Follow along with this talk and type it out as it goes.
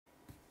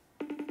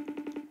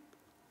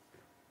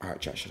All right,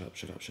 chat, shut up,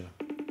 shut up, shut up.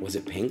 Was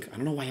it pink? I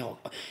don't know why y'all,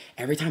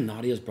 every time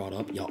Nadia's brought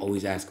up, y'all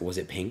always ask, was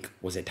it pink?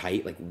 Was it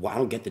tight? Like, I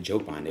don't get the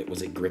joke behind it.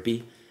 Was it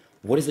grippy?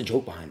 What is the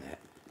joke behind that?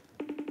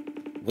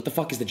 What the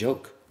fuck is the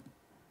joke?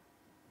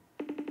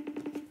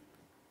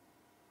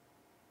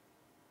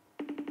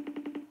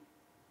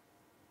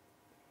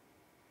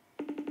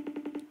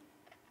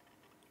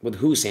 With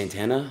who,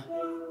 Santana?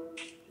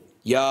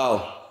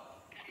 Yo.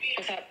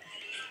 What's up?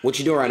 What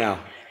you doing right now?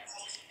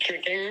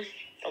 Drinking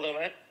a little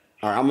bit.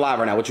 All right, I'm live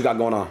right now. What you got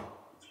going on?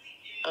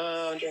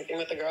 Drinking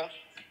with the girl.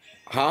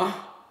 Huh?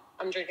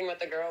 I'm drinking with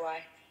the girl.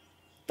 Why?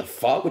 The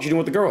fuck? What you doing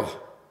with the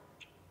girl?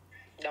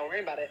 Don't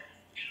worry about it.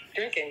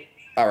 Drinking.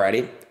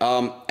 Alrighty.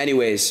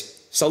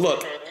 Anyways, so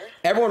look,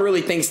 everyone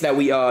really thinks that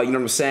we, you know what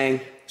I'm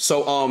saying?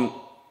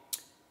 So,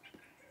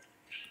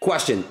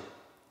 question.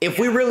 If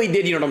we really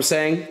did, you know what I'm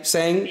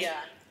saying? Yeah.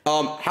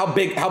 How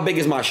big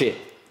is my shit?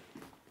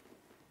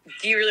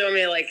 Do you really want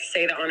me to like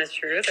say the honest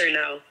truth or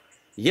no?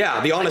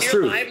 Yeah, the honest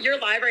truth. You're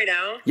live right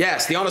now?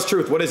 Yes, the honest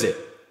truth. What is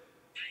it?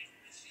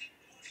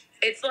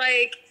 It's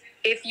like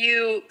if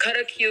you cut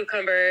a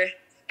cucumber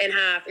in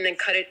half and then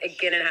cut it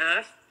again in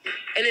half,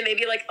 and then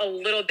maybe like a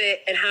little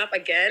bit in half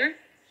again.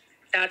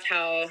 That's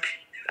how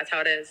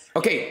it is.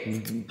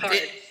 Okay. Hard.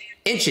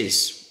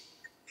 Inches.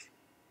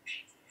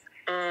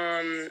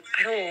 I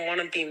don't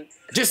want to be.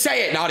 Just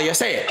say it, Nadia.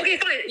 Say it. Okay,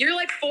 fine. You're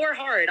like 4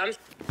 hard. Bro,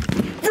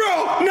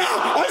 no!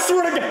 I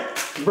swear to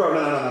God. Bro,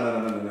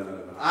 no.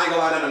 I ain't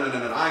gonna lie,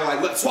 no. I ain't gonna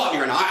lie. Look, swap me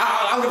right now.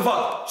 I don't give a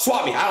fuck.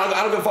 Swap me. I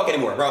don't give a fuck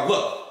anymore, bro.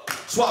 Look.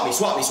 Swap me,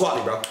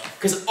 bro.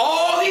 Cause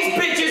all these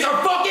bitches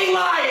are fucking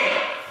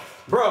lying.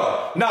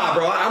 Bro, nah,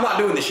 bro. I'm not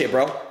doing this shit,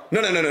 bro.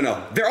 No.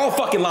 They're all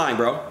fucking lying,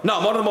 bro. No,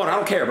 motor to motor. I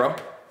don't care, bro.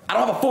 I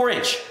don't have a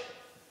 4-inch.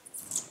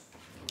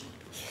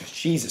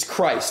 Jesus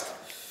Christ.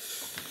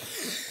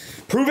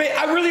 Prove it.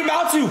 I'm really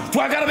about to. Do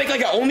I gotta make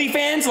like an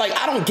OnlyFans? Like,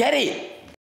 I don't get it.